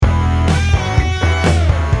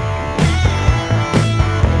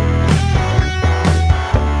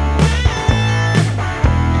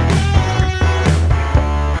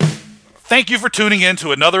Thank you for tuning in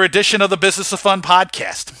to another edition of the Business of Fun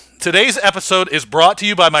podcast. Today's episode is brought to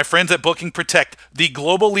you by my friends at Booking Protect, the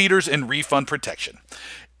global leaders in refund protection.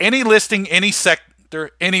 Any listing, any sector,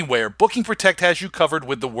 anywhere, Booking Protect has you covered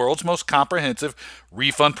with the world's most comprehensive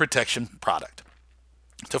refund protection product.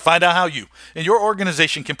 To find out how you and your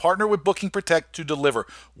organization can partner with Booking Protect to deliver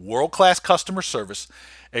world-class customer service,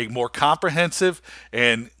 a more comprehensive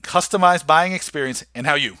and customized buying experience, and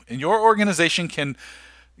how you and your organization can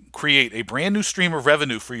create a brand new stream of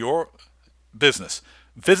revenue for your business,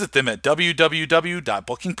 visit them at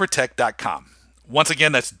www.bookingprotect.com. Once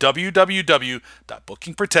again, that's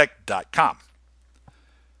www.bookingprotect.com.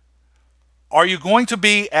 Are you going to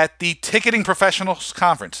be at the Ticketing Professionals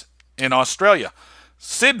Conference in Australia,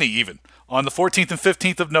 Sydney even, on the 14th and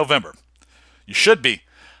 15th of November? You should be.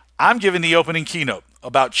 I'm giving the opening keynote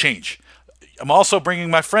about change. I'm also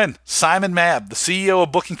bringing my friend Simon Mabb, the CEO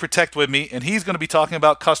of Booking Protect, with me, and he's going to be talking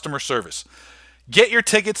about customer service. Get your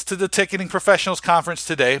tickets to the Ticketing Professionals Conference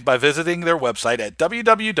today by visiting their website at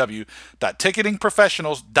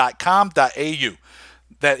www.ticketingprofessionals.com.au.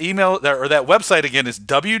 That website again is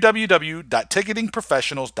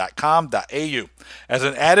www.ticketingprofessionals.com.au. As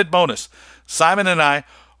an added bonus, Simon and I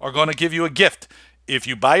are going to give you a gift. If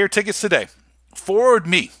you buy your tickets today, forward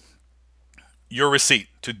me your receipt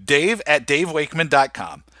to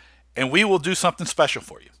dave@davewakeman.com, and we will do something special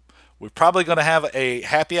for you. We're probably going to have a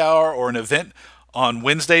happy hour or an event on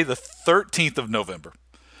Wednesday, the 13th of November,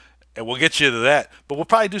 and we'll get you to that. But we'll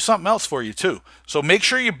probably do something else for you too. So make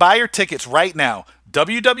sure you buy your tickets right now,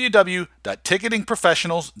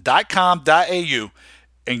 www.ticketingprofessionals.com.au,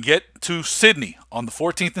 and get to Sydney on the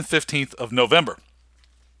 14th and 15th of November.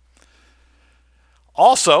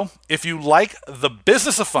 Also, if you like the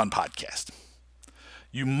Business of Fun podcast,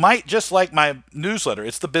 you might just like my newsletter.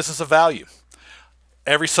 It's the Business of Value.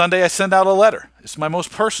 Every Sunday I send out a letter. It's my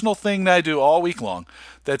most personal thing that I do all week long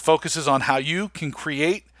that focuses on how you can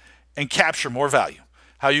create and capture more value,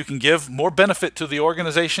 how you can give more benefit to the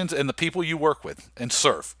organizations and the people you work with and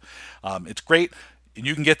serve. It's great, and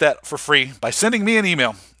you can get that for free by sending me an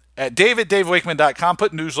email at dave@davewakeman.com.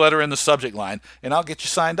 Put newsletter in the subject line, and I'll get you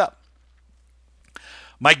signed up.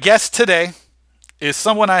 My guest today is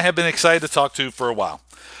someone I have been excited to talk to for a while.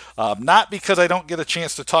 Not because I don't get a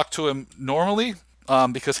chance to talk to him normally,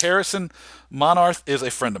 because Harrison Monarth is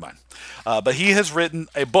a friend of mine. But he has written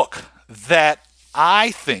a book that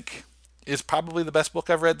I think is probably the best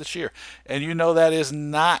book I've read this year. And you know that is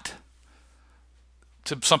not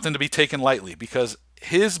something to be taken lightly, because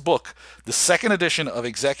his book, the second edition of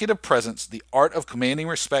Executive Presence, The Art of Commanding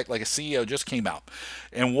Respect Like a CEO, just came out.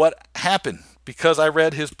 And what happened, because I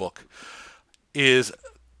read his book, is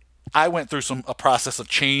I went through a process of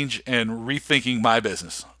change and rethinking my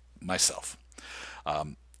business myself.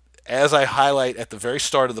 As I highlight at the very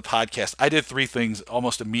start of the podcast, I did three things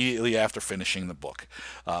almost immediately after finishing the book.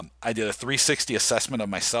 I did a 360 assessment of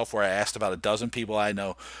myself where I asked about a dozen people I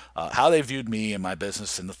know how they viewed me and my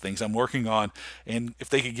business and the things I'm working on, and if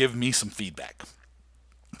they could give me some feedback.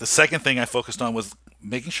 The second thing I focused on was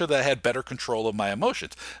making sure that I had better control of my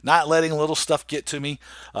emotions, not letting little stuff get to me,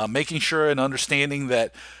 making sure and understanding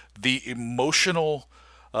that the emotional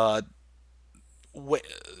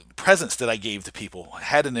presence that I gave to people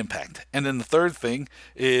had an impact. And then the third thing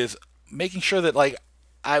is making sure that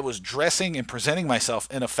I was dressing and presenting myself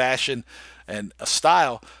in a fashion and a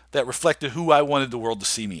style that reflected who I wanted the world to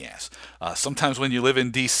see me as. Sometimes when you live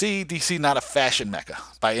in DC not a fashion mecca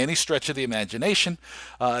by any stretch of the imagination.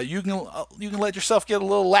 You can let yourself get a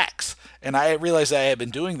little lax. And I realized I had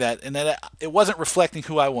been doing that, and that it wasn't reflecting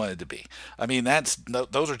who I wanted to be. I mean,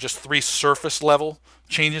 those are just three surface level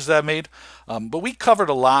changes that I made. But we covered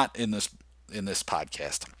a lot in this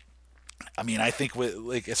podcast. I mean, I think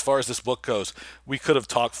as far as this book goes, we could have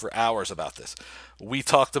talked for hours about this. We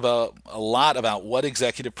talked about a lot about what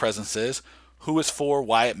executive presence is, who it's for,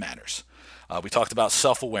 why it matters. We talked about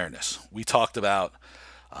self-awareness. We talked about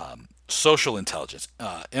social intelligence,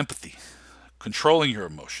 empathy, controlling your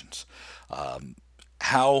emotions,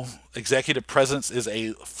 how executive presence is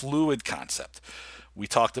a fluid concept. We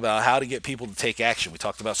talked about how to get people to take action. We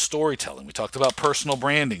talked about storytelling. We talked about personal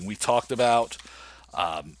branding. We talked about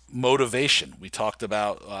motivation. We talked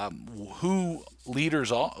about who leaders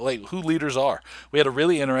are. We had a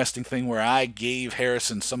really interesting thing where I gave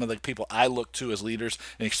Harrison some of the people I look to as leaders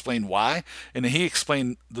and explained why, and then he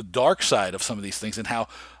explained the dark side of some of these things and how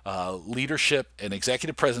leadership and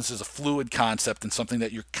executive presence is a fluid concept and something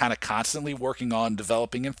that you're kind of constantly working on,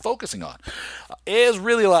 developing, and focusing on. It is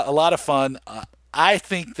really a lot of fun. I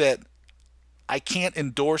think that I can't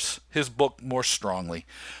endorse his book more strongly.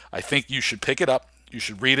 I think you should pick it up. You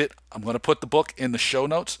should read it. I'm going to put the book in the show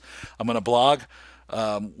notes. I'm going to blog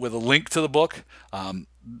with a link to the book.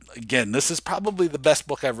 Again, this is probably the best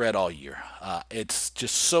book I've read all year. It's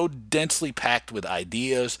just so densely packed with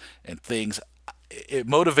ideas and things. It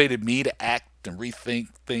motivated me to act and rethink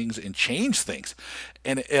things and change things.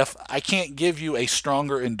 And if I can't give you a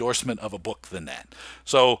stronger endorsement of a book than that.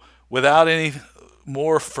 So without any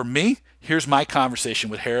more from me, here's my conversation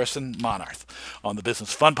with Harrison Monarth on the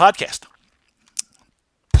Business Fun Podcast.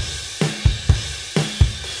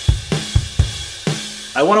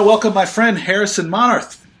 I want to welcome my friend Harrison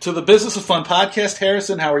Monarth to the Business of Fun Podcast.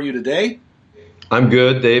 Harrison, how are you today? I'm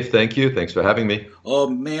good, Dave. Thank you. Thanks for having me. Oh,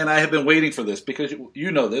 man, I have been waiting for this because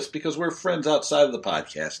you know this because we're friends outside of the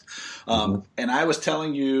podcast. And I was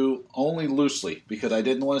telling you only loosely because I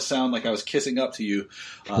didn't want to sound like I was kissing up to you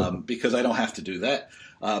because I don't have to do that.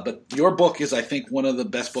 But your book is, I think, one of the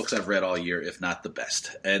best books I've read all year, if not the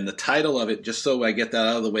best. And the title of it, just so I get that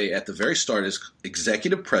out of the way at the very start, is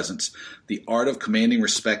Executive Presence, The Art of Commanding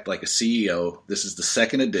Respect Like a CEO. This is the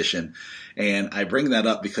second edition. And I bring that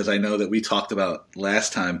up because I know that we talked about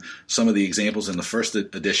last time some of the examples in the first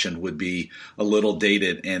edition would be a little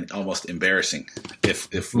dated and almost embarrassing if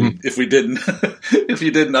we didn't if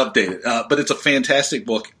you didn't update it. But it's a fantastic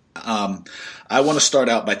book. I want to start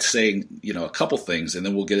out by saying, a couple things, and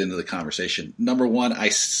then we'll get into the conversation. Number one, I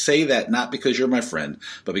say that not because you're my friend,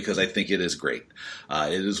 but because I think it is great.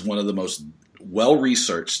 It is one of the most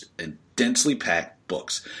well-researched and densely packed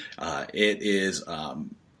books. It is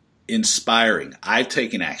inspiring. I've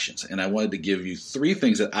taken actions, and I wanted to give you 3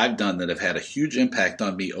 things that I've done that have had a huge impact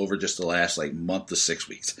on me over just the last month to 6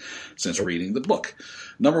 weeks since reading the book.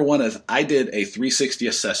 Number one is I did a 360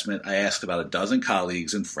 assessment. I asked about a dozen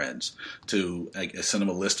colleagues and friends I sent them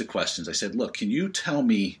a list of questions. I said, look, can you tell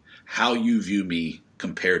me how you view me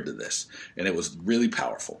compared to this? And it was really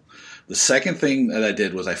powerful. The second thing that I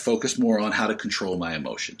did was I focused more on how to control my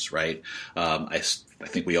emotions, right? I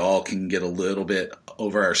think we all can get a little bit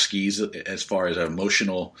over our skis as far as our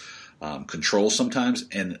emotional control sometimes,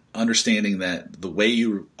 and understanding that the way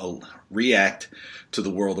you react to the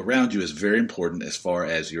world around you is very important as far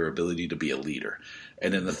as your ability to be a leader.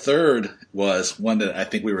 And then the third was one that I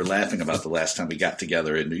think we were laughing about the last time we got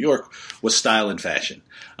together in New York, was style and fashion.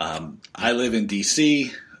 I live in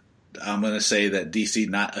D.C. I'm going to say that D.C.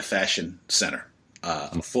 not a fashion center,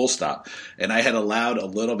 full stop. And I had allowed a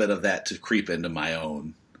little bit of that to creep into my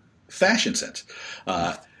own fashion sense.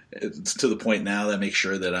 It's to the point now that I make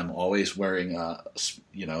sure that I'm always wearing,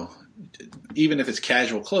 even if it's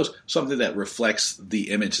casual clothes, something that reflects the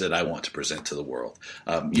image that I want to present to the world.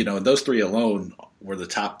 And those 3 alone were the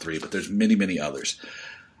top 3, but there's many, many others.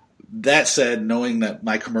 That said, knowing that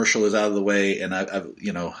my commercial is out of the way and I've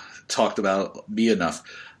talked about me enough,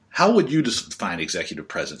 how would you define executive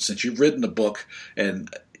presence? Since you've written the book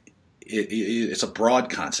and it's a broad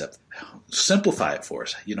concept, simplify it for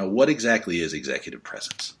us. What exactly is executive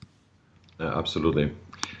presence? Absolutely.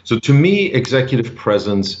 So to me, executive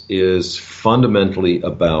presence is fundamentally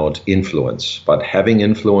about influence, about having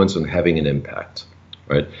influence and having an impact,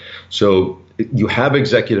 right? So you have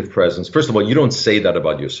executive presence. First of all, you don't say that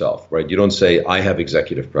about yourself, right? You don't say, I have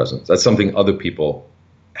executive presence. That's something other people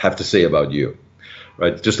have to say about you,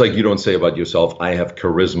 right? Just like you don't say about yourself, I have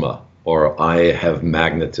charisma or I have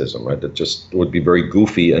magnetism, right? That just would be very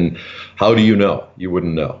goofy. And how do you know? You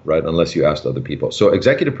wouldn't know, right? Unless you asked other people. So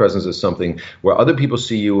executive presence is something where other people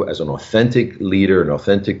see you as an authentic leader, an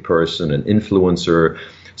authentic person, an influencer,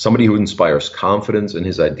 somebody who inspires confidence in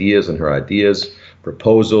his ideas and her ideas,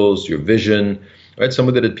 proposals, your vision, right?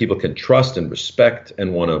 Somebody that people can trust and respect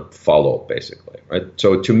and want to follow, basically, right?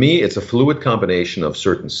 So to me, it's a fluid combination of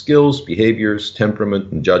certain skills, behaviors,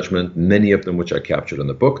 temperament, and judgment, many of them which I captured in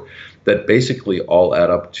the book, that basically all add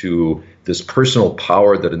up to this personal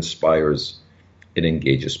power that inspires and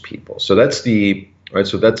engages people. So that's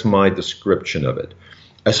so that's my description of it.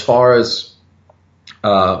 As far as,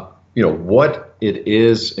 what it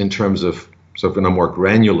is in terms of, so on a more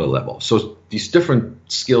granular level. So these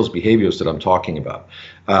different skills, behaviors that I'm talking about,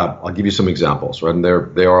 I'll give you some examples, right? And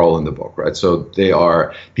they are all in the book, right? So they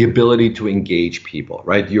are the ability to engage people,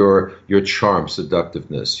 right? Your charm,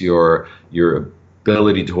 seductiveness, your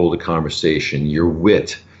ability to hold a conversation, your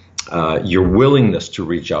wit, your willingness to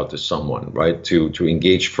reach out to someone, right? To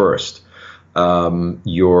engage first,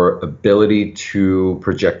 your ability to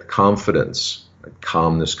project confidence, right?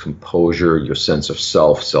 Calmness, composure, your sense of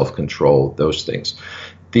self-control, those things.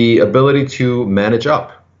 The ability to manage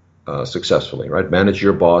up successfully, right? Manage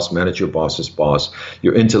your boss, manage your boss's boss,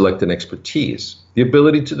 your intellect and expertise, the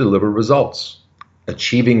ability to deliver results,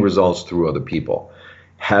 achieving results through other people,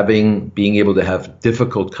 being able to have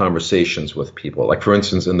difficult conversations with people. Like, for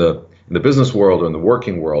instance, in the business world or in the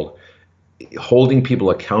working world, holding people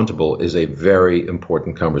accountable is a very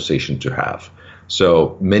important conversation to have.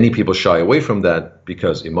 So many people shy away from that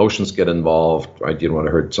because emotions get involved, right? You don't want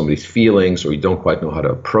to hurt somebody's feelings, or you don't quite know how to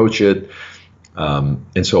approach it.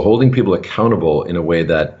 And so holding people accountable in a way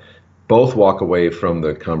that both walk away from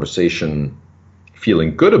the conversation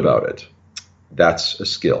feeling good about it, that's a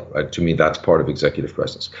skill, right? To me, that's part of executive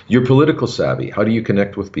presence. You're political savvy. How do you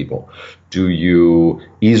connect with people? Do you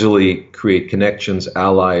easily create connections,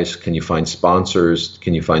 allies? Can you find sponsors?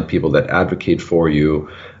 Can you find people that advocate for you?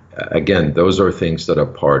 Again, those are things that are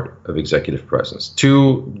part of executive presence.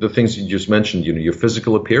 Two, the things you just mentioned, your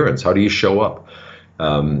physical appearance. How do you show up?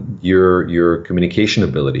 Your communication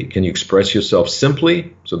ability. Can you express yourself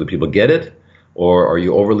simply so that people get it? Or are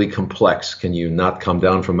you overly complex? Can you not come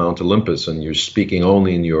down from Mount Olympus and you're speaking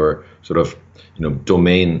only in your sort of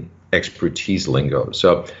domain expertise lingo?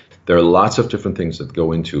 So there are lots of different things that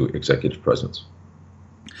go into executive presence.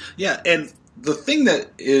 Yeah, and the thing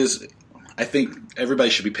that is, I think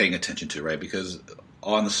everybody should be paying attention to, right? Because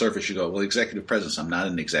on the surface you go, well, executive presence, I'm not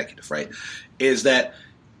an executive, right? Is that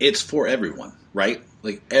it's for everyone, right?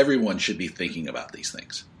 Like, everyone should be thinking about these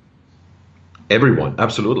things. Everyone,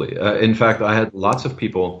 absolutely. In fact, I had lots of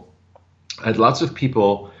people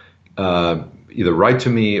either write to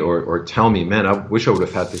me or tell me, man, I wish I would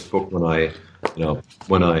have had this book when I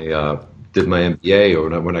did my MBA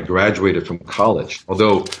or when I graduated from college.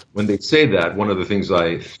 Although when they say that, one of the things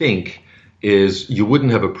I think is you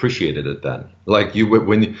wouldn't have appreciated it then. Like you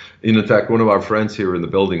would in fact, one of our friends here in the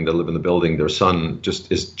building that live in the building, their son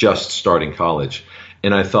is just starting college.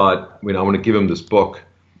 And I thought, I want to give him this book.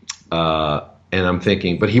 And I'm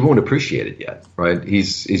thinking, but he won't appreciate it yet, right?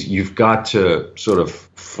 You've got to sort of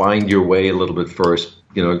find your way a little bit first,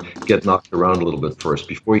 get knocked around a little bit first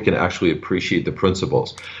before you can actually appreciate the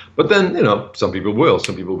principles. But then, some people will.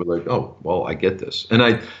 Some people will be like, oh, well, I get this. And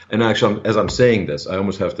actually, as I'm saying this, I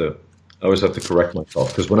always have to correct myself,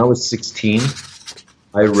 because when I was 16,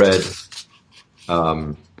 I read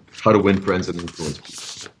How to Win Friends and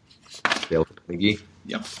Influence People, Dale Carnegie.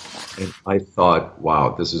 Yep. And I thought,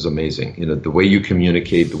 wow, this is amazing. The way you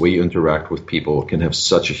communicate, the way you interact with people can have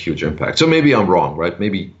such a huge impact. So maybe I'm wrong, right?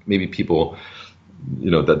 Maybe people,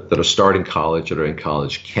 that are starting college, that are in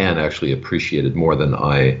college, can actually appreciate it more than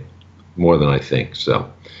I think.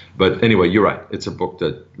 So, but anyway, you're right. It's a book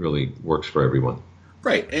that really works for everyone.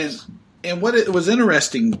 Right. And what it was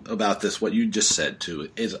interesting about this, what you just said too,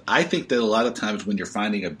 is I think that a lot of times when you're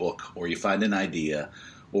finding a book or you find an idea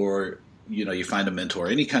or you find a mentor,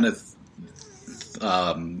 any kind of,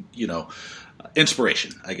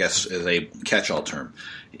 inspiration, I guess, is a catch-all term.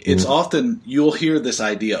 It's often, you'll hear this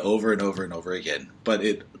idea over and over and over again, but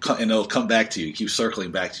it'll come back to you, keep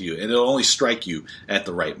circling back to you, and it'll only strike you at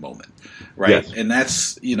the right moment, right? Yes. And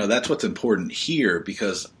that's what's important here,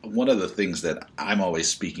 because one of the things that I'm always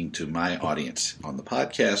speaking to my audience on the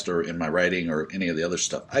podcast or in my writing or any of the other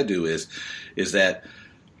stuff I do is that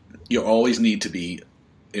you always need to be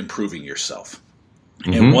improving yourself.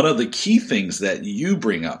 Mm-hmm. And one of the key things that you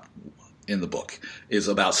bring up in the book is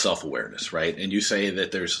about self-awareness, right? And you say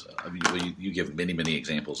that you give many, many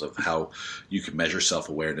examples of how you can measure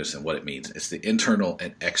self-awareness and what it means. It's the internal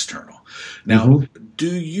and external. Now, do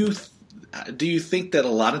you think that a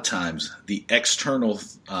lot of times the external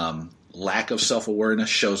lack of self-awareness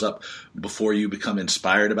shows up before you become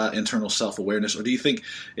inspired about internal self-awareness? Or do you think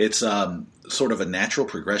it's sort of a natural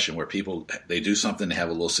progression where they do something, they have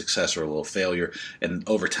a little success or a little failure, and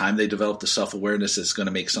over time they develop the self-awareness that's going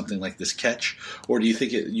to make something like this catch? Or do you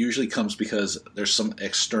think it usually comes because there's some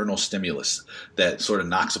external stimulus that sort of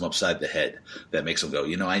knocks them upside the head that makes them go,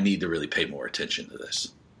 I need to really pay more attention to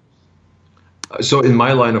this? So in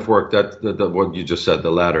my line of work, that what you just said, the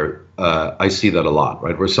latter, I see that a lot,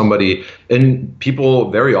 right? Where people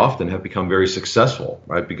very often have become very successful,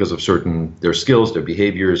 right? Because of their skills, their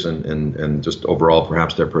behaviors, and just overall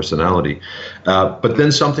perhaps their personality. But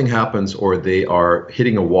then something happens, or they are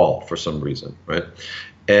hitting a wall for some reason, right?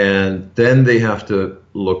 And then they have to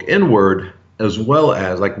look inward, as well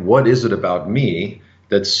as like, what is it about me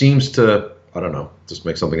that seems to, I don't know, just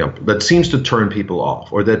make something up, that seems to turn people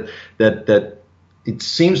off, or that it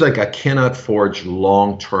seems like I cannot forge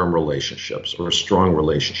long-term relationships or strong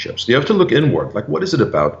relationships. You have to look inward. Like, what is it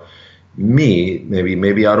about me?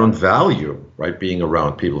 Maybe I don't value, right, being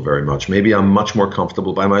around people very much. Maybe I'm much more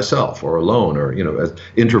comfortable by myself or alone, or, as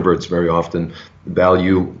introverts very often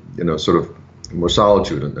value, sort of more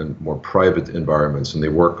solitude and more private environments, and they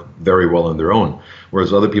work very well on their own.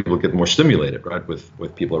 Whereas other people get more stimulated, right,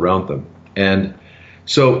 with people around them. And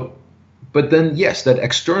so but then yes, that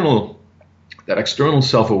external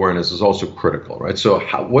self-awareness is also critical, right? So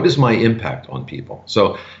what is my impact on people?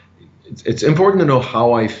 So it's important to know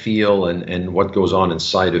how I feel and what goes on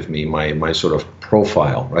inside of me, my sort of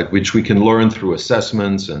profile, right? Which we can learn through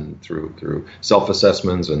assessments and through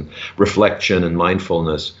self-assessments and reflection and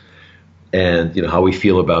mindfulness, and how we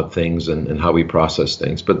feel about things and how we process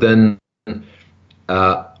things. But then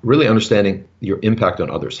really understanding your impact on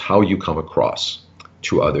others, how you come across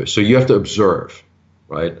to others. So you have to observe,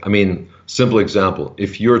 right? I mean, simple example,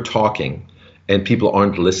 if you're talking and people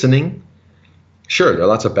aren't listening, sure, there are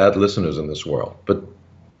lots of bad listeners in this world, but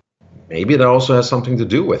maybe that also has something to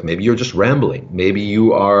do with, maybe you're just rambling. Maybe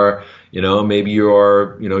you are,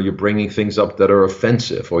 you're bringing things up that are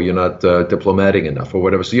offensive, or you're not diplomatic enough or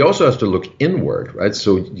whatever. So you also have to look inward, right?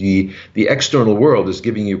 So the external world is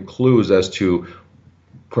giving you clues as to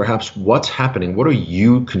perhaps what's happening. What are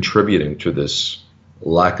you contributing to this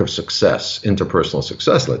lack of success, interpersonal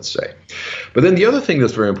success, let's say. But then the other thing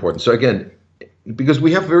that's very important, so again, because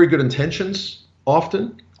we have very good intentions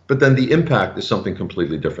often, but then the impact is something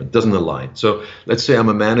completely different, doesn't align. So let's say I'm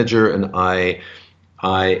a manager and I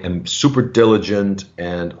am super diligent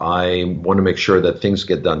and I want to make sure that things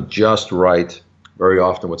get done just right. Very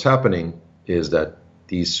often what's happening is that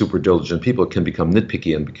these super diligent people can become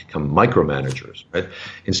nitpicky and become micromanagers, right?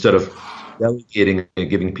 Instead of delegating and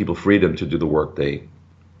giving people freedom to do the work they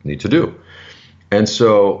need to do. And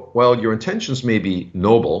so, while your intentions may be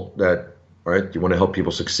noble, that, right, you want to help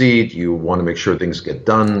people succeed, you want to make sure things get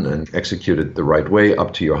done and executed the right way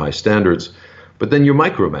up to your high standards, but then you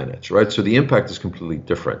micromanage, right? So the impact is completely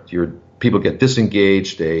different. People get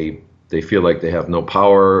disengaged, they feel like they have no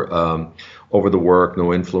power over the work,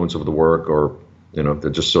 no influence over the work, or they're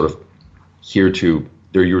just sort of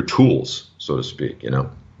they're your tools, so to speak,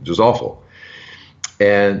 which is awful.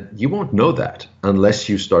 And you won't know that unless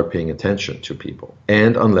you start paying attention to people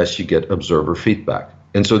and unless you get observer feedback.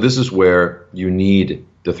 And so this is where you need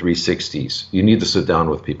the 360s. You need to sit down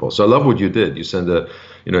with people. So I love what you did. You send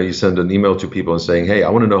an email to people and saying, hey, I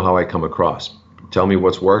want to know how I come across. Tell me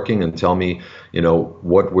what's working and tell me,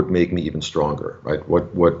 what would make me even stronger, right?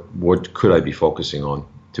 What could I be focusing on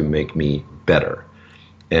to make me better?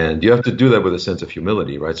 And you have to do that with a sense of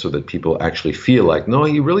humility, right? So that people actually feel like, no,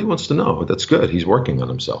 he really wants to know. That's good. He's working on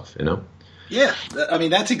himself, Yeah, I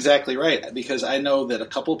mean, that's exactly right. Because I know that a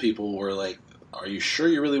couple of people were like, are you sure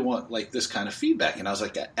you really want like this kind of feedback? And I was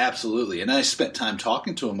like, absolutely. And I spent time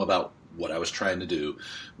talking to him about what I was trying to do,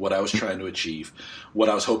 what I was trying to achieve, what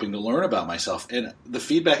I was hoping to learn about myself. And the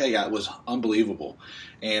feedback I got was unbelievable.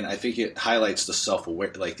 And I think it highlights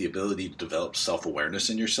the ability to develop self-awareness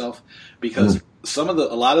in yourself, because a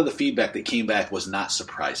lot of the feedback that came back was not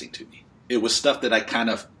surprising to me. It was stuff that I kind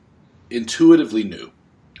of intuitively knew,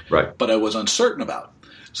 right, but I was uncertain about.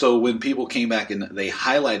 So when people came back and they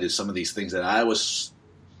highlighted some of these things that I was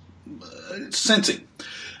sensing,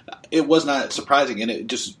 it was not surprising, and it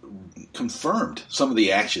just confirmed some of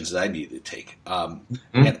the actions that I needed to take.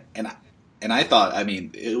 And I thought, I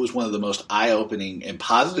mean, it was one of the most eye-opening and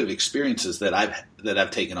positive experiences that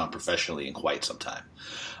I've taken on professionally in quite some time.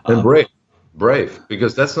 And brave,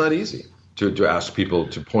 because that's not easy to ask people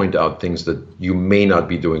to point out things that you may not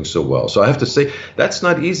be doing so well. So I have to say that's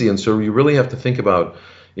not easy, and so you really have to think about,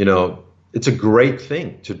 it's a great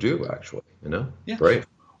thing to do, actually. Yeah. Brave.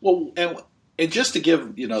 Well, and just to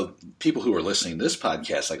give, people who are listening to this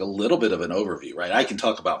podcast, like a little bit of an overview, right? I can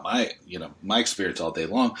talk about my experience all day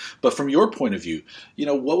long, but from your point of view,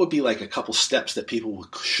 what would be like a couple steps that people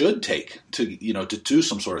should take to do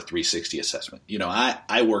some sort of 360 assessment?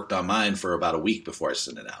 I worked on mine for about a week before I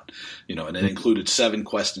sent it out, and it included 7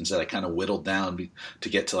 questions that I kind of whittled down to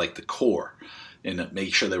get to like the core and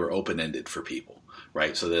make sure they were open-ended for people.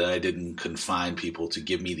 Right, so that I didn't confine people to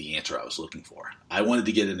give me the answer I was looking for. I wanted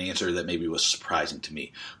to get an answer that maybe was surprising to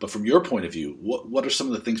me. But from your point of view, what are some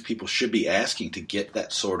of the things people should be asking to get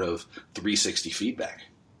that sort of 360 feedback?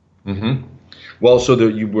 Mm-hmm. Well, so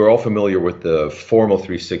we're all familiar with the formal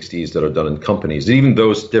 360s that are done in companies. Even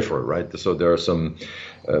those differ, right? So there are some,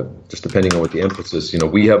 just depending on what the emphasis.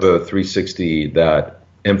 We have a 360 that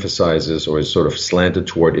emphasizes or is sort of slanted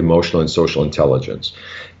toward emotional and social intelligence,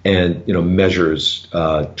 and measures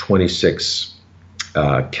 26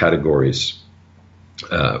 categories.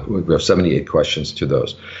 We have 78 questions to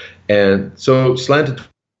those, and so slanted toward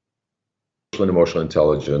social and emotional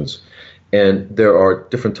intelligence. And there are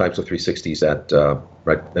different types of 360s that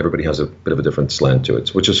right, everybody has a bit of a different slant to it,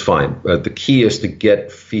 which is fine. The key is to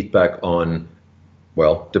get feedback on,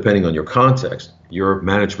 well, depending on your context, your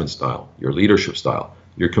management style, your leadership style,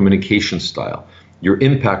 your communication style, your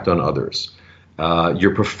impact on others,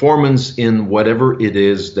 your performance in whatever it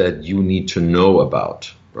is that you need to know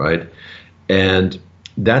about, right? And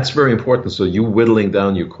that's very important. So you whittling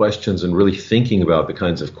down your questions and really thinking about the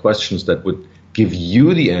kinds of questions that would give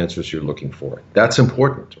you the answers you're looking for. That's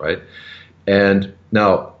important, right? And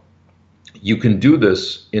now you can do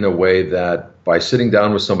this in a way that by sitting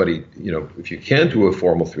down with somebody, if you can do a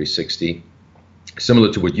formal 360,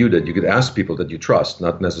 similar to what you did, you could ask people that you trust,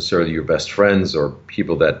 not necessarily your best friends or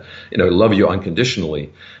people that, love you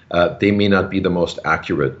unconditionally. They may not be the most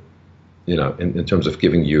accurate, in terms of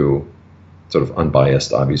giving you sort of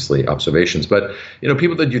unbiased, obviously, observations. But,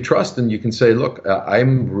 people that you trust, and you can say, look,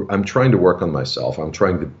 I'm trying to work on myself. I'm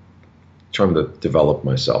trying to develop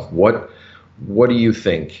myself. What do you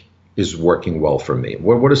think is working well for me?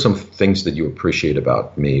 What are some things that you appreciate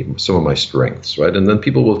about me, some of my strengths, right? And then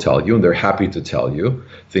people will tell you, and they're happy to tell you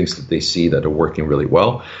things that they see that are working really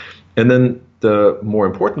well. And then the more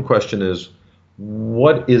important question is,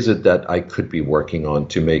 what is it that I could be working on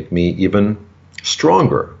to make me even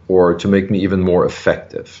stronger or to make me even more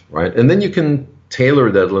effective, right? And then you can tailor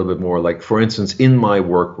that a little bit more, like, for instance, in my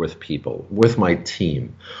work with people, with my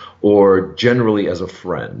team, or generally as a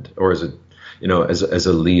friend, or as a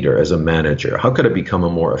leader, as a manager. How could I become a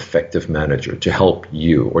more effective manager to help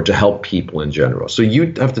you or to help people in general? So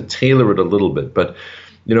you have to tailor it a little bit, but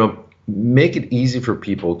make it easy for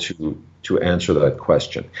people to answer that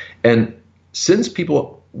question. And since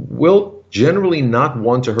people will generally not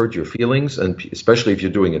want to hurt your feelings, and especially if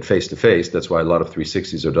you're doing it face to face, that's why a lot of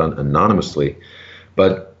 360s are done anonymously.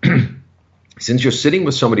 But since you're sitting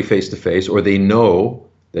with somebody face to face, or they know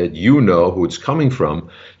that who it's coming from,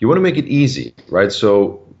 you want to make it easy, right?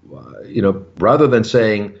 So, rather than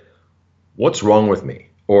saying, what's wrong with me?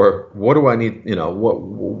 Or what do I need,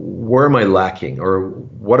 where am I lacking? Or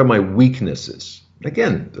what are my weaknesses?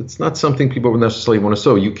 Again, it's not something people would necessarily want to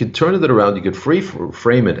say. You could turn it around, you could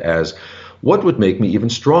frame it as, what would make me even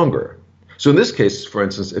stronger? So in this case, for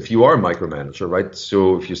instance, if you are a micromanager, right?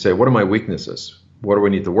 So if you say, what are my weaknesses? What do I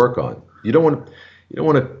need to work on? You don't want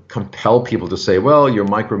to compel people to say, well, you're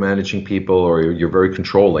micromanaging people or you're very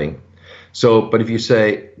controlling. So, but if you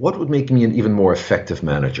say, what would make me an even more effective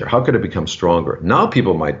manager? How could I become stronger? Now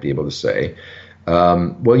people might be able to say,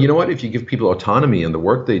 well, you know what? If you give people autonomy in the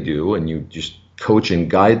work they do and you just coach and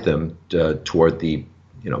guide them toward the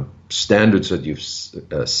standards that you've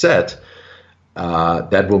set,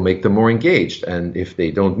 that will make them more engaged. And if they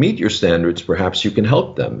don't meet your standards, perhaps you can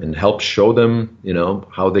help them and help show them,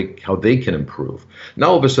 how they can improve.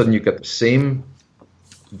 Now all of a sudden you've got the same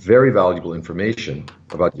very valuable information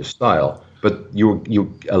about your style, but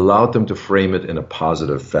you allowed them to frame it in a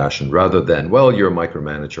positive fashion rather than, well, you're a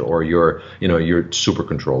micromanager or you're super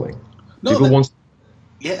controlling. No,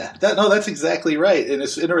 that's exactly right. And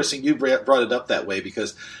it's interesting you brought it up that way,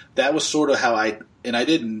 because that was sort of how I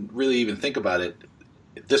didn't really even think about it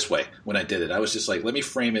this way when I did it. I was just like, let me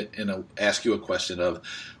frame it and ask you a question of,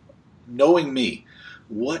 knowing me,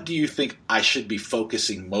 what do you think I should be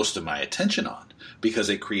focusing most of my attention on? Because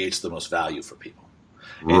it creates the most value for people.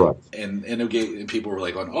 Right. And people were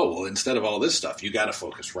like, oh, well, instead of all this stuff, you got to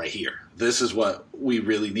focus right here. This is what we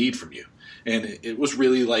really need from you. And it was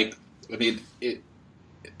really like,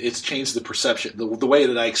 it's changed the perception, the way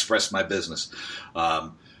that I express my business,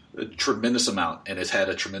 a tremendous amount, and it's had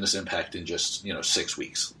a tremendous impact in just 6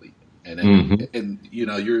 weeks. And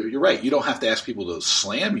you're right. You don't have to ask people to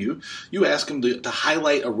slam you. You ask them to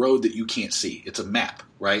highlight a road that you can't see. It's a map,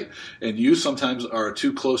 right? And you sometimes are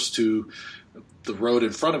too close to the road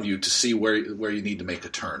in front of you to see where you need to make a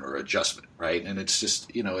turn or adjustment, right? And it's just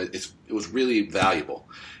it was really valuable,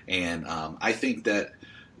 and I think that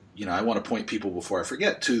I want to point people, before I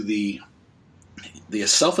forget, to the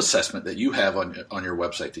self-assessment that you have on your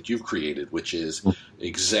website that you've created, which is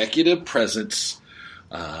Executive Presence.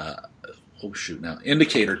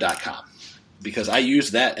 Indicator.com, because I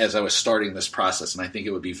used that as I was starting this process, and I think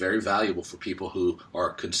it would be very valuable for people who are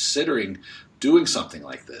considering doing something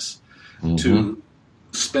like this, to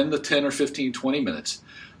spend the 10 or 15, 20 minutes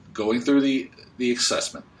going through the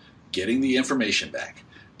assessment, getting the information back,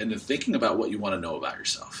 and then thinking about what you want to know about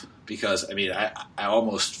yourself. Because, I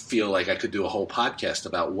almost feel like I could do a whole podcast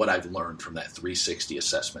about what I've learned from that 360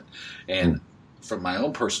 assessment. And from my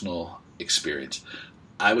own personal experience,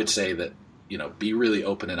 I would say that, be really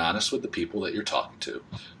open and honest with the people that you're talking to,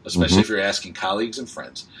 especially if you're asking colleagues and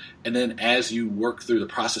friends. And then as you work through the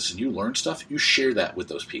process and you learn stuff, you share that with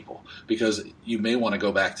those people, because you may want to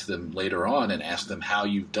go back to them later on and ask them how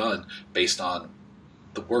you've done based on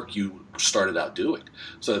the work you started out doing,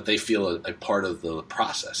 so that they feel a part of the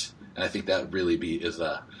process. And I think that really is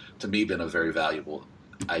to me, been a very valuable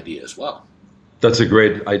idea as well. That's a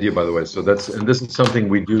great idea, by the way. So this is something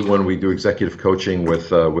we do when we do executive coaching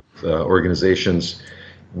with organizations.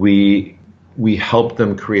 We help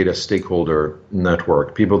them create a stakeholder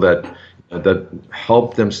network, people that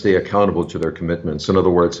help them stay accountable to their commitments. In other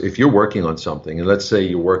words, if you're working on something, and let's say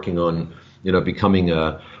you're working on, becoming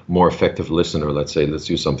a more effective listener, let's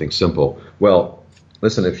do something simple. Well,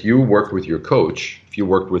 listen, if you work with your coach, if you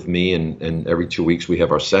worked with me and every 2 weeks we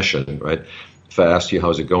have our session, right? If I asked you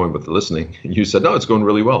how's it going with the listening, you said, no, it's going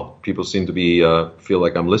really well. People seem to be feel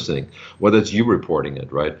like I'm listening. Whether it's you reporting it,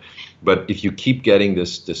 right? But if you keep getting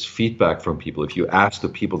this feedback from people, if you ask the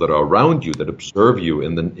people that are around you, that observe you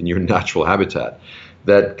in your natural habitat,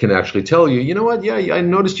 that can actually tell you, you know what, yeah, I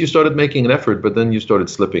noticed you started making an effort, but then you started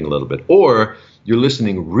slipping a little bit. Or you're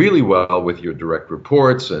listening really well with your direct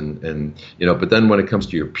reports and but then when it comes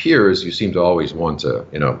to your peers, you seem to always want to,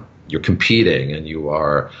 you're competing and you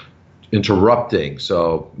are interrupting.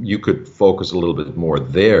 So you could focus a little bit more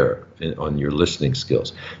there on your listening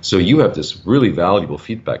skills. So you have this really valuable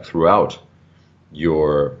feedback throughout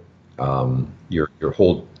your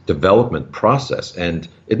whole development process, and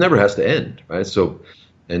it never has to end, right? So,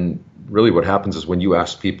 and really what happens is when you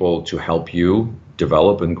ask people to help you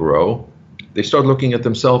develop and grow, they start looking at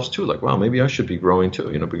themselves too, like, wow, maybe I should be growing too,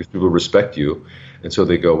 because people respect you. And so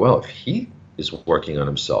they go, well, if he is working on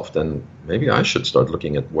himself, then maybe I should start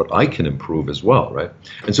looking at what I can improve as well, right?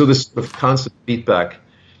 And so this sort of constant feedback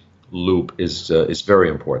loop is very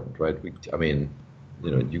important, right? We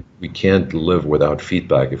can't live without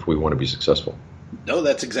feedback if we want to be successful. No,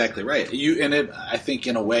 that's exactly right. I think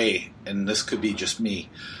in a way, and this could be just me,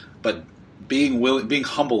 but being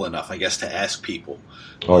humble enough, I guess, to ask people,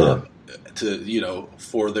 to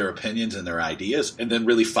for their opinions and their ideas, and then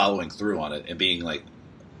really following through on it and being like,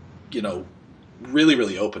 really,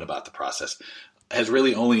 really open about the process has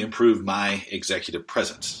really only improved my executive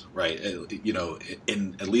presence, right?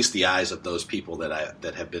 In at least the eyes of those people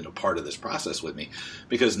that have been a part of this process with me,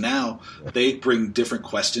 because now they bring different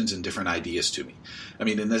questions and different ideas to me.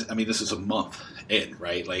 This is a month in,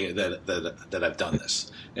 right? Like that I've done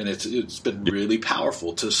this, and it's been really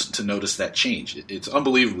powerful to notice that change. It's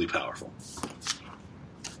unbelievably powerful.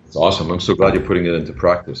 It's awesome. I'm so glad you're putting it into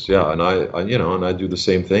practice. Yeah, and I do the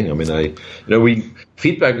same thing.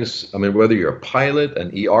 Feedback is, whether you're a pilot,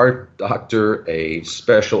 an ER doctor, a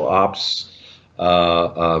special ops,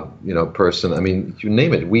 person. You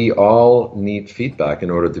name it. We all need feedback in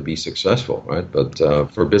order to be successful, right? But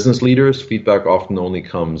for business leaders, feedback often only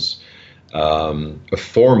comes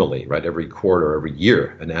formally, right? Every quarter, every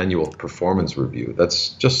year, an annual performance review. That's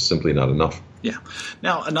just simply not enough. Yeah.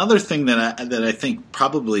 Now, another thing that I think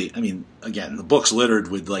probably, again, the book's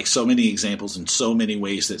littered with like so many examples and so many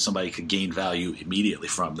ways that somebody could gain value immediately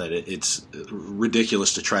from that it's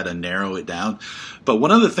ridiculous to try to narrow it down. But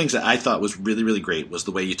one of the things that I thought was really, really great was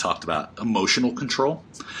the way you talked about emotional control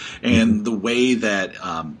and the way that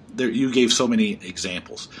you gave so many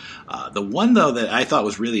examples. The one, though, that I thought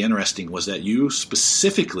was really interesting was that you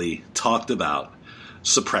specifically talked about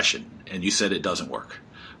suppression, and you said it doesn't work.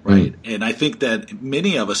 Right. And I think that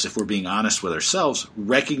many of us, if we're being honest with ourselves,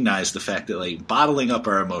 recognize the fact that like bottling up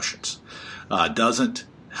our emotions doesn't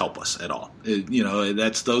help us at all.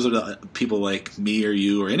 Those are the people like me or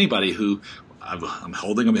you or anybody who I'm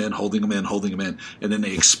holding them in, and then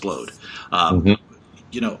they explode. How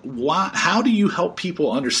do you help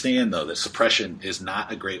people understand, though, that suppression is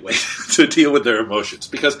not a great way to deal with their emotions?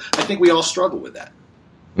 Because I think we all struggle with that.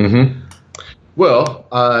 Mm-hmm. Well,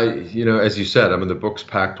 as you said, the book's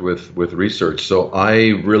packed with research, so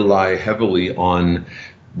I rely heavily on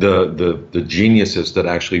the geniuses that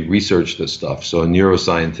actually research this stuff. So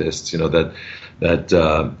neuroscientists,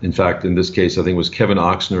 that in fact, in this case, I think it was Kevin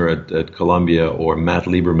Oxner at Columbia or Matt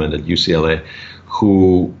Lieberman at UCLA,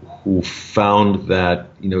 who found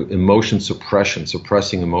that emotion suppression,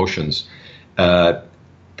 suppressing emotions,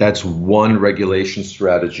 that's one regulation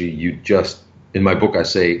strategy in my book I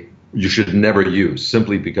say you should never use,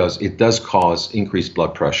 simply because it does cause increased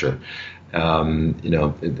blood pressure,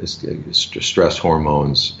 stress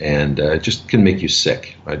hormones, and it just can make you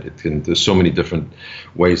sick, right? There's so many different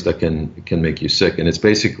ways that can make you sick, and it's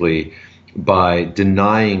basically by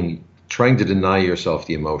trying to deny yourself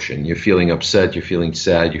the emotion. You're feeling upset, you're feeling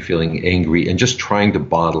sad, you're feeling angry, and just trying to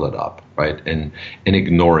bottle it up, right? And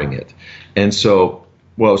ignoring it. And so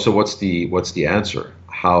what's the answer?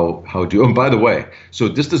 And by the way, so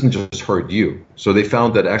this doesn't just hurt you. So they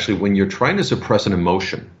found that actually when you're trying to suppress an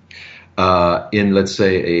emotion in, let's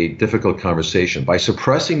say, a difficult conversation, by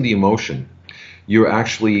suppressing the emotion, you're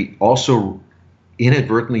actually also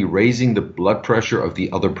inadvertently raising the blood pressure of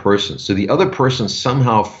the other person. So the other person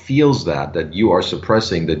somehow feels that you are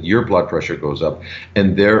suppressing, that your blood pressure goes up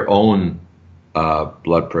and their own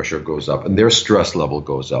blood pressure goes up and their stress level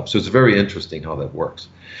goes up. So it's very interesting how that works.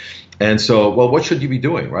 And so, well, what should you be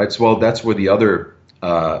doing, right? So, well, that's where the other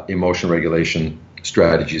emotion regulation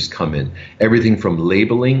strategies come in. Everything from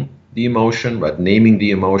labeling the emotion, right? Naming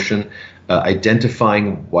the emotion,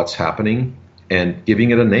 identifying what's happening, and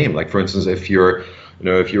giving it a name. Like, for instance, if you're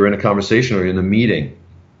in a conversation or you're in a meeting,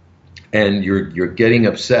 and you're getting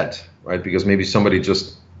upset, right? Because maybe somebody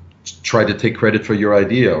just tried to take credit for your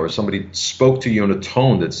idea, or somebody spoke to you in a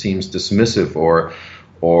tone that seems dismissive or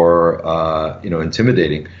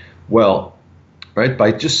intimidating. Well, right,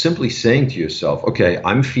 by just simply saying to yourself, okay,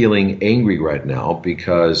 I'm feeling angry right now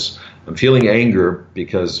because I'm feeling anger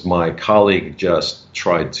because my colleague just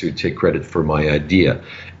tried to take credit for my idea,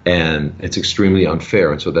 and it's extremely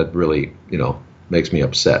unfair, and so that really, makes me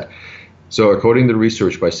upset. So according to the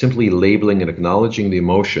research, by simply labeling and acknowledging the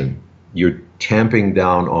emotion, you're tamping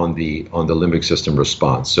down on the limbic system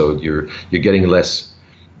response. So you're getting less,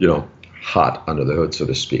 hot under the hood, so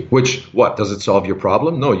to speak. Which, what, does it solve your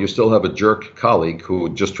problem? No, you still have a jerk colleague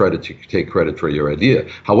who just tried to take credit for your idea.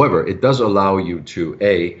 However, it does allow you to,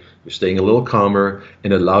 you're staying a little calmer,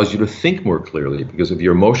 and it allows you to think more clearly, because if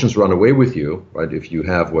your emotions run away with you, right, if you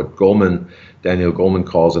have what Daniel Goleman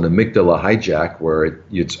calls an amygdala hijack, where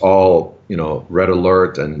it's all, red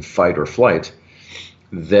alert and fight or flight,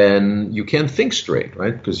 then you can't think straight,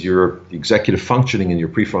 right? Because your executive functioning in your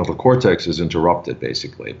prefrontal cortex is interrupted,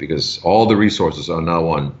 basically, because all the resources are now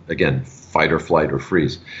on, again, fight or flight or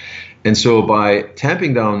freeze. And so by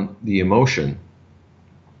tamping down the emotion,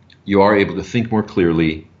 you are able to think more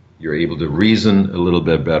clearly, you're able to reason a little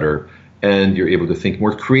bit better, and you're able to think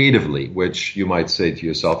more creatively, which you might say to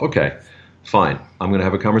yourself, okay, fine, I'm going to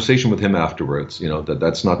have a conversation with him afterwards,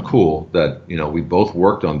 that's not cool, that, we both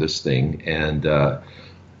worked on this thing, and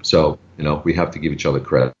so, we have to give each other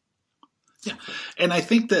credit. Yeah. And I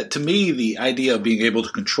think that, to me, the idea of being able to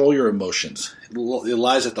control your emotions, it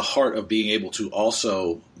lies at the heart of being able to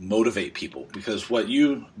also motivate people. Because what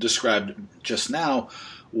you described just now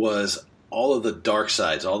was all of the dark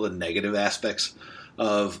sides, all the negative aspects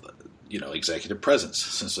of, executive presence,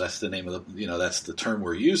 since that's the name of the, that's the term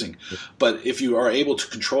we're using. But if you are able to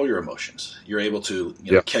control your emotions, you're able to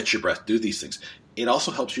catch your breath, do these things. It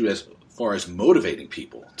also helps you as far as motivating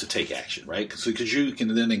people to take action, right? So because you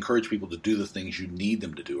can then encourage people to do the things you need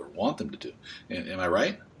them to do or want them to do. Am I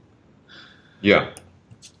right? Yeah,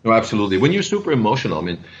 no, absolutely. When you're super emotional,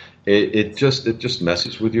 it just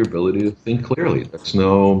messes with your ability to think clearly. There's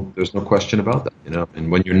no question about that.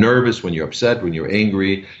 And when you're nervous, when you're upset, when you're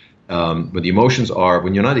angry, when the emotions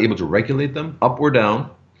when you're not able to regulate them up or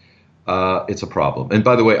down, it's a problem. And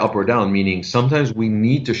by the way, up or down, meaning sometimes we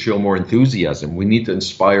need to show more enthusiasm. We need to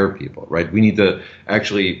inspire people, right? We need to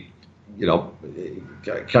actually,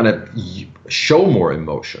 kind of show more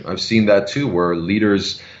emotion. I've seen that too, where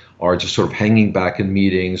leaders are just sort of hanging back in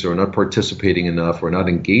meetings or not participating enough or not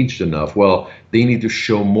engaged enough. Well, they need to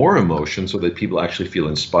show more emotion so that people actually feel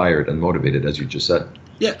inspired and motivated, as you just said.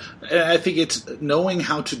 Yeah, and I think it's knowing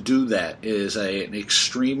how to do that is an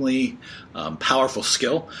extremely powerful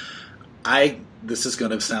skill. This is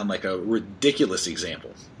going to sound like a ridiculous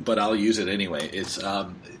example, but I'll use it anyway. It's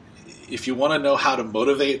if you want to know how to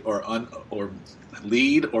motivate or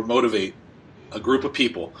lead or motivate a group of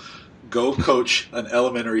people, go coach an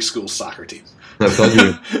elementary school soccer team. Because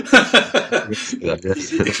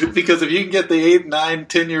if you can get the 8, 9,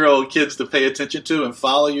 10-year-old kids to pay attention to and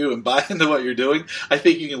follow you and buy into what you're doing, I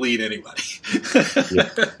think you can lead anybody.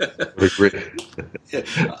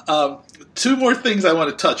 Yeah. Two more things I want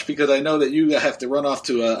to touch, because I know that you have to run off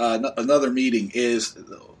to another meeting, is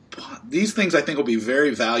these things I think will be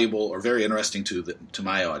very valuable or very interesting to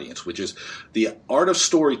my audience, which is the art of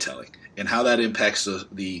storytelling and how that impacts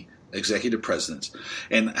the executive presence,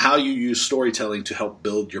 and how you use storytelling to help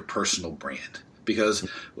build your personal brand. Because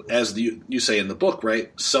as you say in the book, right,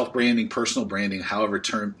 self-branding, personal branding, however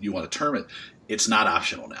you want to term it, it's not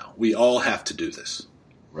optional now. We all have to do this.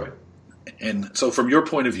 Right. And so from your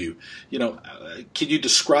point of view, can you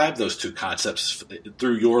describe those two concepts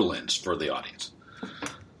through your lens for the audience?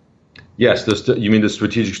 Yes. You mean the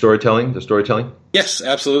strategic storytelling, the storytelling? Yes,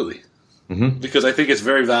 absolutely. Mm-hmm. Because I think it's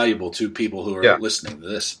very valuable to people who are listening to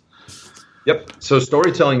this. Yep. So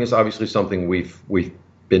storytelling is obviously something we've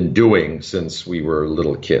been doing since we were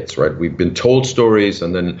little kids, right? We've been told stories,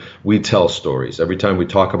 and then we tell stories. Every time we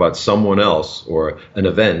talk about someone else or an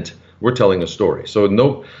event, we're telling a story.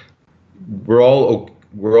 So we're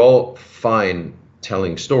all fine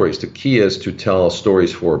telling stories. The key is to tell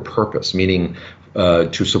stories for a purpose, meaning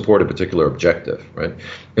to support a particular objective, right?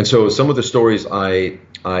 And so some of the stories I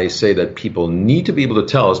say that people need to be able to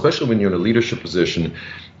tell, especially when you're in a leadership position,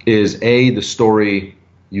 is the story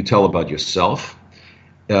you tell about yourself,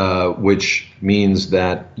 which means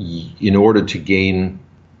that in order to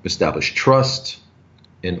establish trust,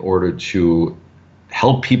 in order to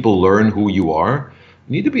help people learn who you are,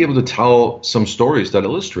 you need to be able to tell some stories that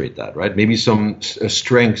illustrate that, right? Maybe some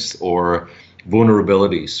strengths or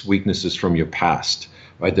vulnerabilities, weaknesses from your past,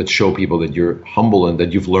 right? That show people that you're humble and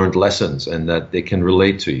that you've learned lessons and that they can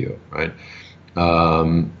relate to you, right?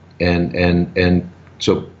 And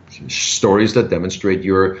so stories that demonstrate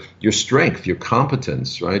your strength, your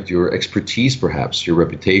competence, right? Your expertise, perhaps your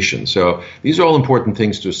reputation. So these are all important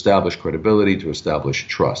things to establish credibility, to establish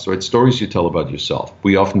trust, right? Stories you tell about yourself.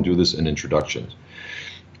 We often do this in introductions.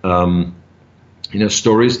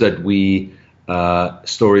 Stories that we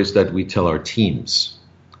tell our teams.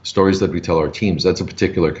 Stories that we tell our teams. That's a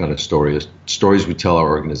particular kind of story. Stories we tell our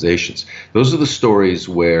organizations. Those are the stories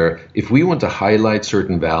where if we want to highlight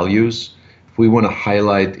certain values, if we want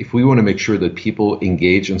to make sure that people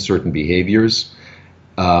engage in certain behaviors,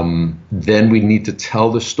 then we need to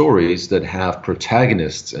tell the stories that have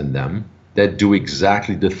protagonists in them that do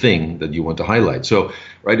exactly the thing that you want to highlight. So,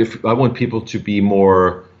 right, if I want people to be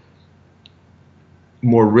more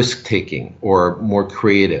risk-taking or more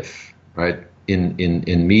creative, right,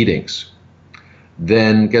 in meetings,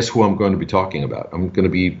 then guess who I'm going to be talking about? I'm going to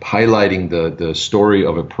be highlighting the story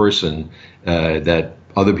of a person that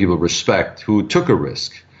other people respect, who took a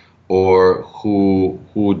risk or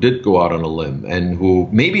who did go out on a limb and who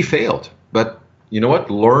maybe failed, but you know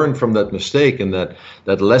what, learned from that mistake, and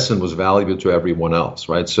that lesson was valuable to everyone else,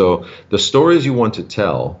 right? So the stories you want to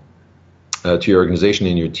tell to your organization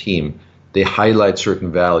and your team, they highlight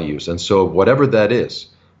certain values. And so whatever that is,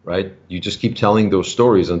 right, you just keep telling those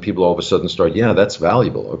stories and people all of a sudden start, yeah, that's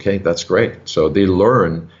valuable. Okay, that's great. So they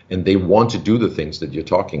learn and they want to do the things that you're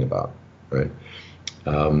talking about, right?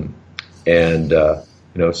 And then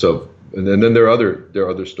there are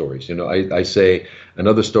other stories. I say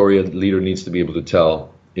another story a leader needs to be able to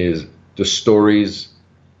tell is the stories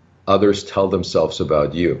others tell themselves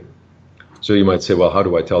about you. So you might say, well, how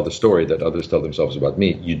do I tell the story that others tell themselves about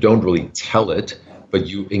me? You don't really tell it, but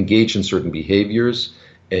you engage in certain behaviors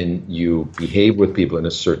and you behave with people in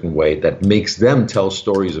a certain way that makes them tell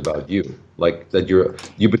stories about you, like that you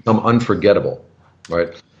become unforgettable,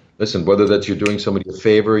 right? Listen, whether that's you're doing somebody a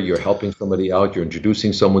favor, you're helping somebody out, you're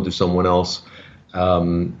introducing someone to someone else,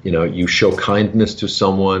 you show kindness to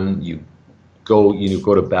someone, you go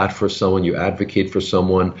to bat for someone, you advocate for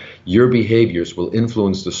someone, your behaviors will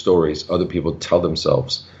influence the stories other people tell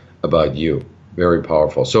themselves about you. Very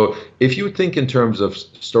powerful. So if you think in terms of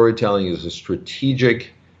storytelling as a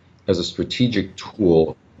strategic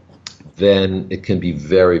tool, then it can be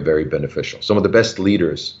very, very beneficial. Some of the best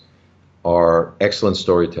leaders are excellent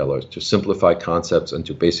storytellers to simplify concepts and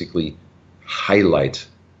to basically highlight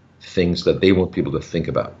things that they want people to think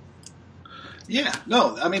about. Yeah,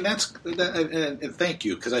 no, I mean, and thank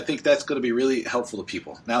you, because I think that's going to be really helpful to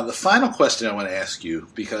people. Now, the final question I want to ask you,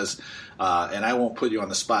 because, and I won't put you on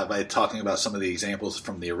the spot by talking about some of the examples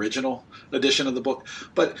from the original edition of the book,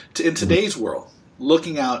 but in today's world,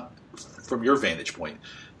 looking out from your vantage point,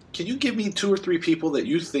 can you give me 2 or 3 people that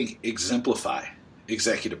you think exemplify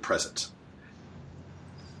executive presence?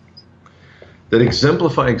 That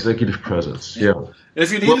exemplify executive presence, yeah. And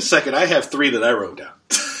if you need a second, I have 3 that I wrote down.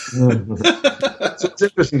 So it's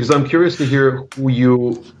interesting because I'm curious to hear who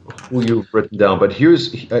you've written down. But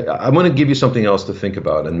I want to give you something else to think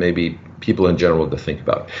about, and maybe people in general to think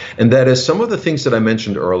about. And that is some of the things that I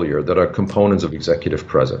mentioned earlier that are components of executive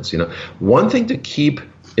presence. One thing to keep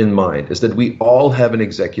in mind is that we all have an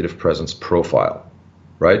executive presence profile,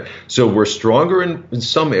 right? So we're stronger in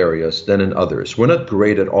some areas than in others. We're not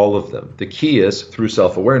great at all of them. The key is, through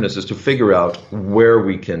self-awareness, is to figure out what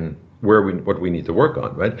we need to work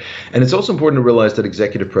on, right? And it's also important to realize that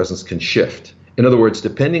executive presence can shift. In other words,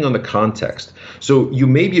 depending on the context. So you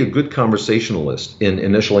may be a good conversationalist in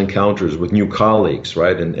initial encounters with new colleagues,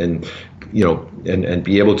 right? And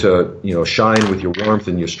be able to, shine with your warmth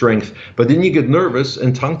and your strength. But then you get nervous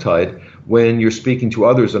and tongue-tied when you're speaking to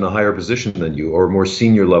others in a higher position than you or more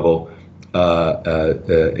senior level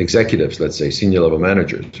executives, let's say, senior level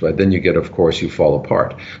managers, right? Then you fall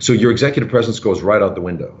apart. So your executive presence goes right out the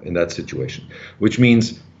window in that situation, which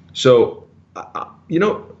means,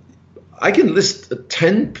 I can list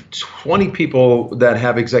 10, 20 people that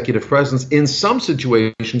have executive presence in some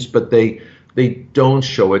situations, but they don't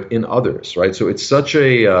show it in others, right? So it's such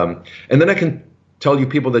and then I can tell you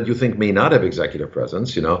people that you think may not have executive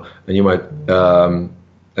presence, and you might,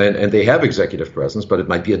 And they have executive presence, but it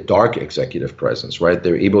might be a dark executive presence, right?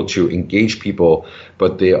 They're able to engage people,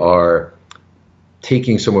 but they are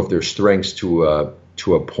taking some of their strengths to a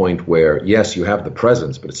point where, yes, you have the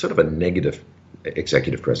presence, but it's sort of a negative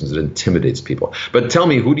executive presence. It intimidates people. But tell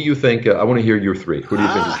me, who do you think? I want to hear your three. Who do you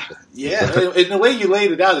think? Yeah, and the way you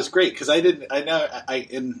laid it out is great, because I know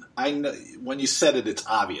when you said it, it's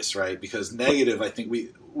obvious, right? Because negative, I think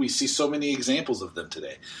we see so many examples of them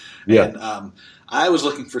today. Yeah. And I was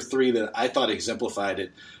looking for three that I thought exemplified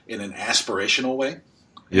it in an aspirational way.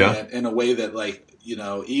 Yeah. And in a way that, like,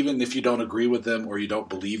 even if you don't agree with them or you don't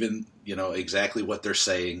believe in, exactly what they're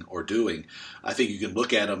saying or doing, I think you can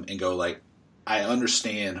look at them and go, like, I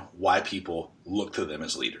understand why people look to them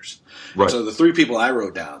as leaders. Right. So the three people I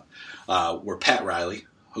wrote down were Pat Riley,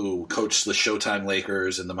 who coached the Showtime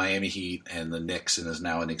Lakers and the Miami Heat and the Knicks and is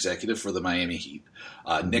now an executive for the Miami Heat.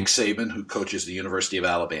 Nick Saban, who coaches the University of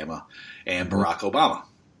Alabama, and Barack Obama.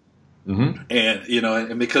 Mm-hmm.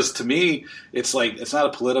 And, and because to me, it's like, it's not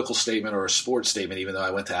a political statement or a sports statement, even though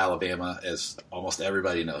I went to Alabama, as almost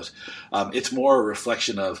everybody knows. It's more a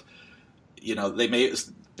reflection of,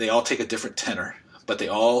 they all take a different tenor, but they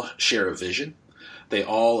all share a vision. They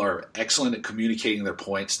all are excellent at communicating their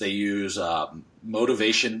points. They use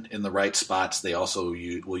motivation in the right spots. They also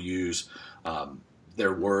will use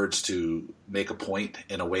their words to make a point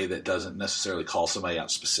in a way that doesn't necessarily call somebody out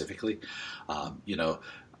specifically.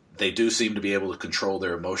 They do seem to be able to control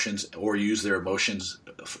their emotions or use their emotions,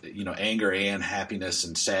 anger and happiness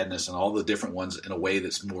and sadness and all the different ones in a way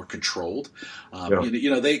that's more controlled.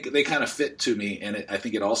 They kind of fit to me, and I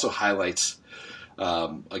think it also highlights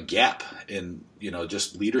a gap in,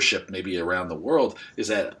 just leadership maybe around the world, is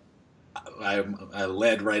that I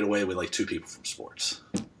led right away with like two people from sports.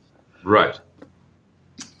 Right.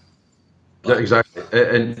 Yeah, exactly.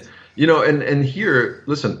 And here,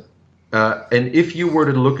 listen, and if you were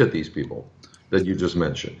to look at these people that you just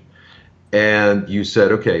mentioned, and you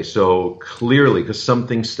said, okay, so clearly, because some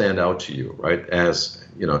things stand out to you, right, as,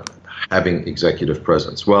 having executive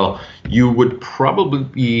presence, well, you would probably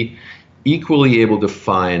be equally able to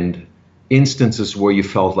find instances where you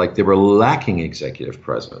felt like they were lacking executive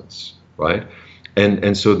presence, right?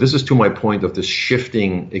 And so this is to my point of this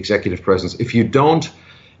shifting executive presence. If you don't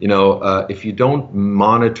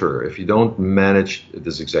monitor, if you don't manage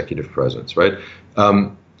this executive presence, right?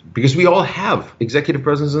 Because we all have executive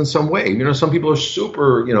presence in some way. Some people are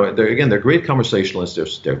super, they're great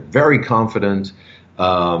conversationalists. They're very confident,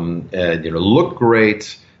 and look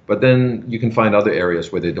great. But then you can find other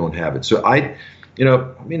areas where they don't have it. So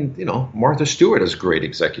Martha Stewart has great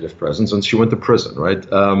executive presence, and she went to prison, right?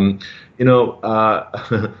 Oprah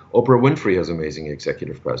Winfrey has amazing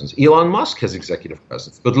executive presence. Elon Musk has executive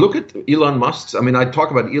presence. But look at Elon Musk's. I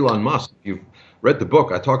talk about Elon Musk. If you've read the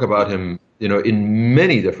book, I talk about him, in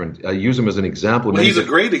many different. I use him as an example. Well, he's a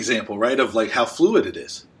great example, right, of like how fluid it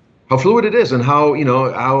is. How fluid it is, and how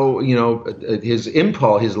his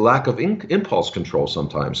impulse, his lack of impulse control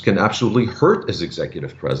sometimes can absolutely hurt his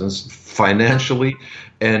executive presence financially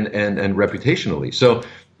and reputationally. So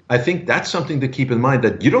I think that's something to keep in mind,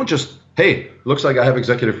 that you don't just, hey, looks like I have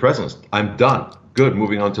executive presence, I'm done, good,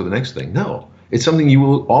 moving on to the next thing. No, it's something you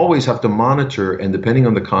will always have to monitor, and depending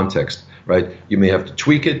on the context, right, you may have to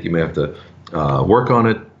tweak it, you may have to work on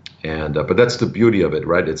it, and but that's the beauty of it,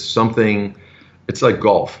 right? It's something. It's like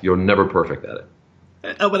golf. You're never perfect at it.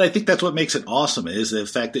 But I think that's what makes it awesome, is the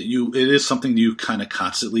fact that it is something you kind of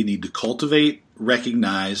constantly need to cultivate,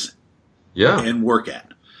 recognize, and work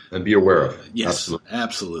at. And be aware of. Yes,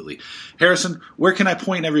 absolutely. Harrison, where can I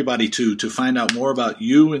point everybody to find out more about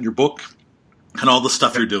you and your book and all the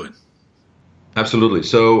stuff you're doing? Absolutely.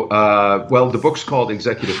 So, the book's called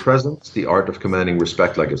Executive Presence, The Art of Commanding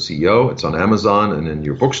Respect Like a CEO. It's on Amazon and in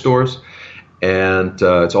your bookstores. And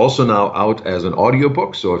it's also now out as an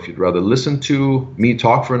audiobook. So if you'd rather listen to me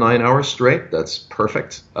talk for 9 hours straight, that's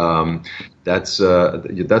perfect. That's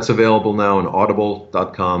available now on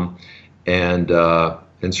audible.com. And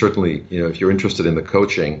certainly, if you're interested in the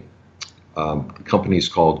coaching, the company is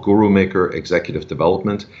called Guru Maker Executive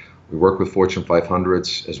Development. We work with Fortune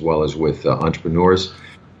 500s as well as with entrepreneurs.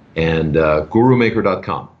 And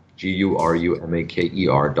gurumaker.com,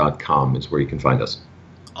 GURUMAKER.com is where you can find us.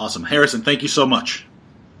 Awesome. Harrison, thank you so much.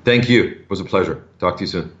 Thank you. It was a pleasure. Talk to you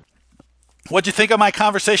soon. What'd you think of my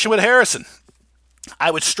conversation with Harrison?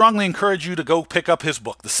 I would strongly encourage you to go pick up his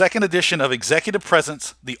book. The second edition of Executive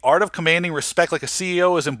Presence, The Art of Commanding Respect Like a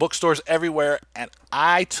CEO, is in bookstores everywhere, and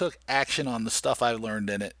I took action on the stuff I learned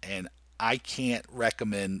in it, and I can't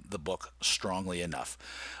recommend the book strongly enough.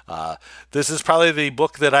 This is probably the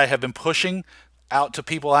book that I have been pushing out to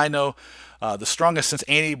people I know the strongest since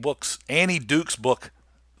Annie Duke's book,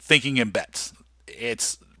 Thinking in Bets.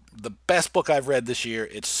 It's the best book I've read this year.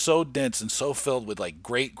 It's so dense and so filled with like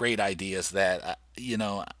great ideas that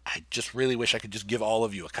I just really wish I could just give all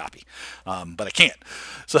of you a copy, but I can't.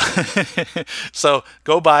 So so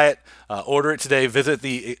go buy it, order it today. Visit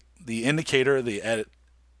the indicator, at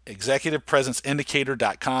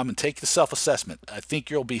executivepresenceindicator.com, and take the self-assessment. I think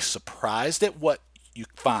you'll be surprised at what you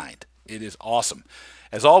find. It is awesome.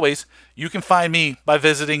 As always, you can find me by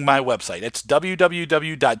visiting my website. It's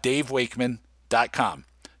www.davewakeman.com.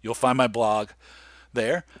 You'll find my blog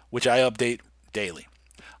there, which I update daily.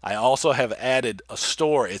 I also have added a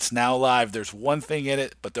store. It's now live. There's one thing in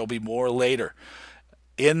it, but there'll be more later.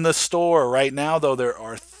 In the store right now, though, there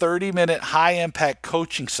are 30-minute high-impact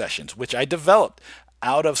coaching sessions, which I developed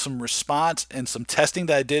out of some response and some testing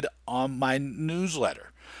that I did on my newsletter,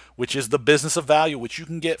 which is the Business of Value, which you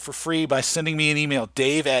can get for free by sending me an email,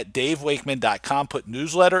 dave@davewakeman.com. Put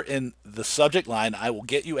newsletter in the subject line. I will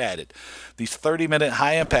get you added. These 30-minute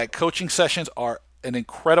high-impact coaching sessions are an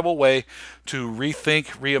incredible way to rethink,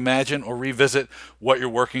 reimagine, or revisit what you're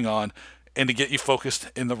working on and to get you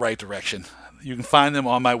focused in the right direction. You can find them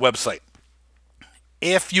on my website.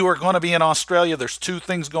 If you are going to be in Australia, there's two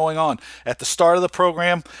things going on. At the start of the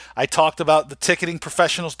program, I talked about the Ticketing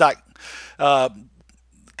Professionals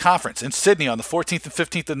conference in Sydney on the 14th and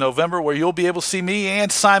 15th of November, where you'll be able to see me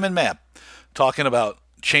and Simon Mabb talking about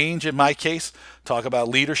change, in my case, talk about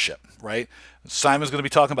leadership, right? Simon's going to be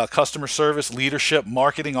talking about customer service, leadership,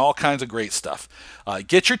 marketing, all kinds of great stuff.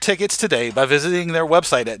 Get your tickets today by visiting their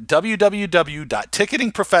website at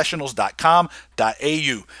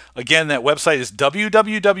www.ticketingprofessionals.com.au. Again, that website is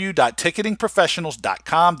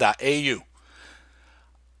www.ticketingprofessionals.com.au.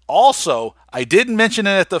 Also, I didn't mention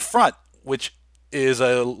it at the front, which is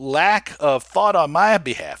a lack of thought on my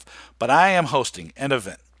behalf, but I am hosting an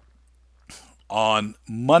event on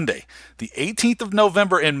Monday, the 18th of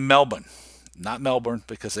November in Melbourne. Not Melbourne,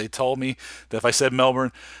 because they told me that if I said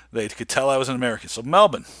Melbourne, they could tell I was an American. So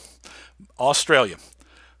Melbourne, Australia,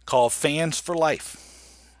 called Fans for Life.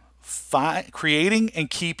 Creating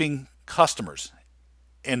and keeping customers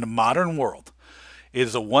in the modern world. It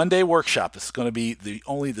is a one-day workshop. It's going to be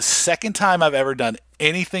only the second time I've ever done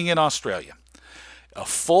anything in Australia. A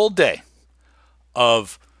full day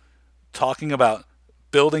of talking about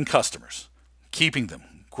building customers, keeping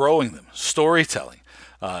them, growing them, storytelling,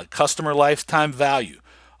 customer lifetime value,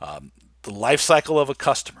 the life cycle of a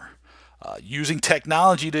customer, using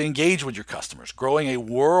technology to engage with your customers, growing a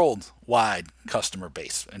worldwide customer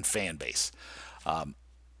base and fan base,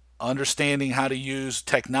 understanding how to use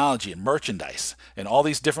technology and merchandise and all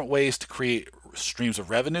these different ways to create streams of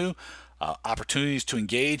revenue, opportunities to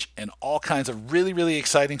engage, and all kinds of really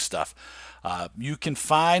exciting stuff. You can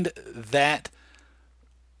find that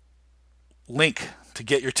link to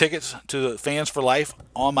get your tickets to the Fans for Life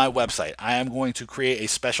on my website. I am going to create a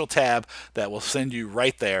special tab that will send you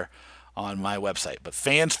right there on my website. But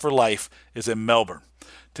Fans for Life is in Melbourne.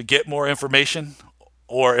 To get more information,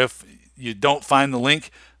 or if you don't find the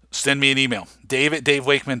link, send me an email,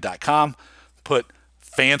 dave@davewakeman.com. Put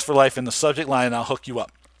Fans for Life in the subject line and I'll hook you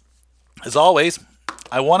up. As always,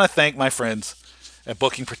 I want to thank my friends at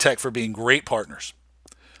Booking Protect for being great partners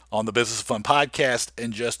on the Business of Fun podcast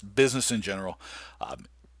and just business in general.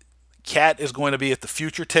 Kat is going to be at the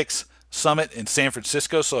Future Ticks Summit in San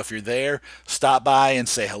Francisco, so if you're there, stop by and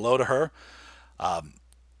say hello to her.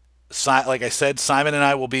 Like I said, Simon and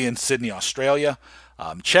I will be in Sydney, Australia.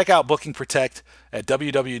 Check out Booking Protect at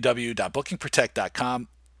www.bookingprotect.com.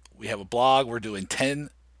 We have a blog. We're doing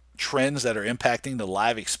 10 trends that are impacting the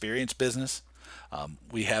live experience business.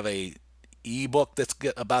 We have a ebook that's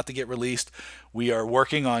about to get released. We are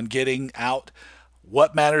working on getting out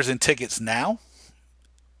What Matters in Tickets Now,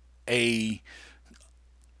 a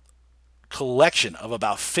collection of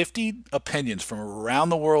about 50 opinions from around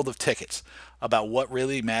the world of tickets about what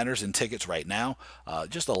really matters in tickets right now.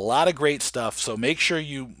 Just a lot of great stuff. So make sure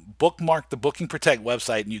you bookmark the Booking Protect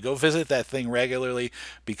website and you go visit that thing regularly,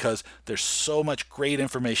 because there's so much great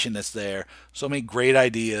information that's there, so many great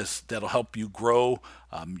ideas that'll help you grow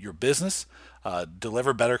your business,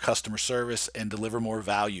 deliver better customer service, and deliver more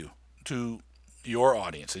value to your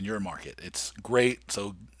audience and your market. It's great.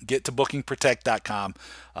 So get to bookingprotect.com,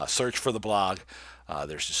 search for the blog.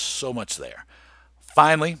 There's just so much there.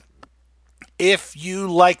 Finally, if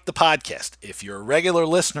you like the podcast, if you're a regular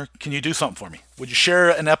listener, can you do something for me? Would you share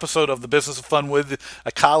an episode of the Business of Fun with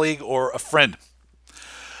a colleague or a friend?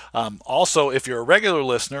 Also, if you're a regular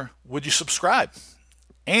listener, would you subscribe?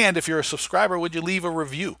 And if you're a subscriber, would you leave a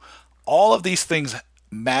review? All of these things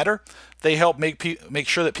matter. They help make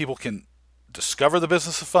sure that people can discover the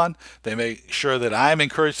Business of Fun. They make sure that I'm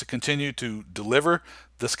encouraged to continue to deliver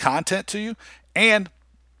this content to you, and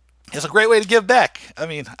it's a great way to give back. I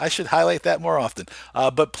mean, I should highlight that more often.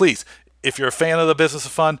 But please, if you're a fan of the Business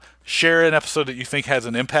of Fun, share an episode that you think has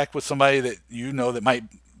an impact with somebody that you know that might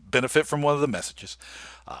benefit from one of the messages.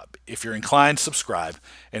 If you're inclined, subscribe.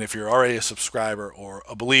 And if you're already a subscriber or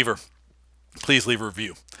a believer, please leave a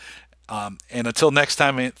review. And until next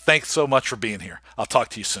time, thanks so much for being here. I'll talk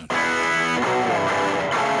to you soon.